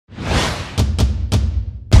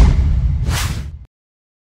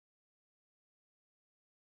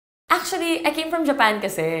Actually, I came from Japan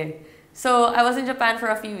kasi. So, I was in Japan for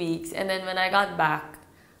a few weeks, and then when I got back,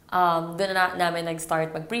 doon na namin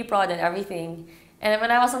nag-start mag-pre-prod and everything. And then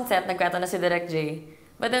when I was on set, nagkwento na si Direk Jay.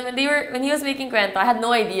 But then when he was making kwento, I had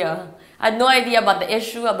no idea. I had no idea about the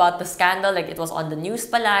issue, about the scandal, like it was on the news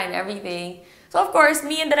pala and everything. So of course,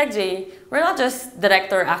 me and Direk Jay, we're not just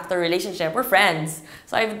director-actor relationship, we're friends.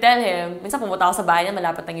 So I would tell him, minsan pumunta ako sa bahay niya,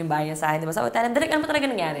 malapit lang yung bahay niya sa akin. Diba? So I would tell him, Direk, ano ba talaga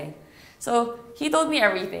nangyari? So he told me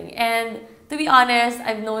everything. And to be honest,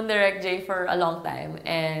 I've known Direk Jay for a long time.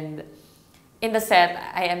 And in the set,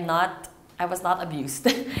 I was not abused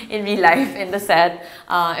in real life in the set.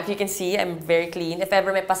 If you can see, I'm very clean. If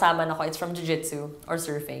ever may pasaman ako, it's from jiu-jitsu or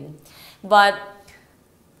surfing. But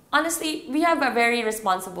honestly, we have a very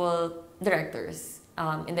responsible directors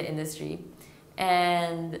in the industry.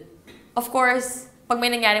 And of course, pag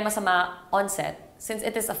may nangyaring masama on set, since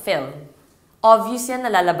it is a film, obvious yan,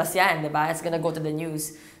 nalalabas yan, di ba? It's gonna go to the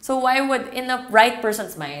news. So why would, in a right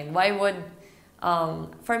person's mind, why would,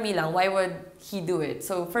 for me lang, why would he do it?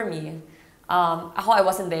 So for me, I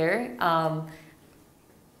wasn't there.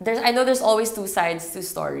 I know there's always two sides to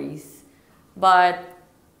stories. But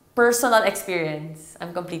personal experience,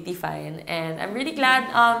 I'm completely fine. And I'm really glad.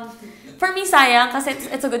 For me, sayang, kasi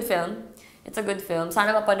it's a good film. It's a good film.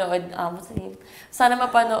 Sana mapanood, what's the name? Sana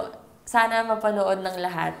mapanood ng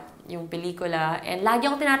lahat yung pelikula. And lagi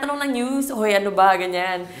akong tinatanong ng news, hoy, ano ba,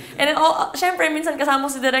 ganyan. And then, syempre, minsan kasama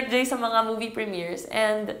ko si Direk Jay sa mga movie premieres.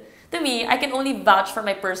 And to me, I can only vouch for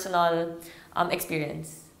my personal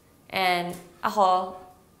experience. And ako,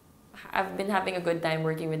 I've been having a good time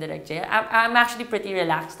working with Direk Jay. I'm actually pretty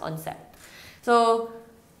relaxed on set. So,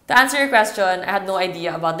 to answer your question, I had no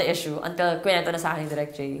idea about the issue until kwento na sa akin ni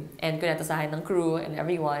Direk Jay. And kwento sa akin ng crew and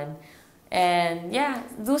everyone. And yeah,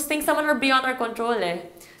 those things naman are beyond our control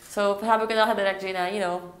eh. So, sabi ko na kay Direk Jay na,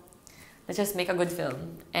 let's just make a good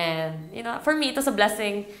film. And, for me, it was a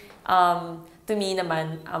blessing to me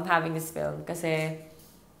naman having this film. Kasi,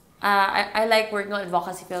 I like working on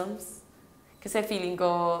advocacy films. Kasi feeling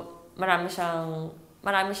ko, marami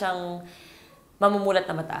siyang mamumulat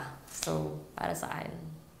na mata. So, para sa akin,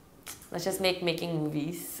 let's just making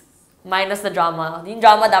movies. Minus the drama. Yung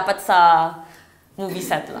drama dapat sa movie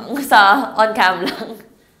set lang. On cam lang.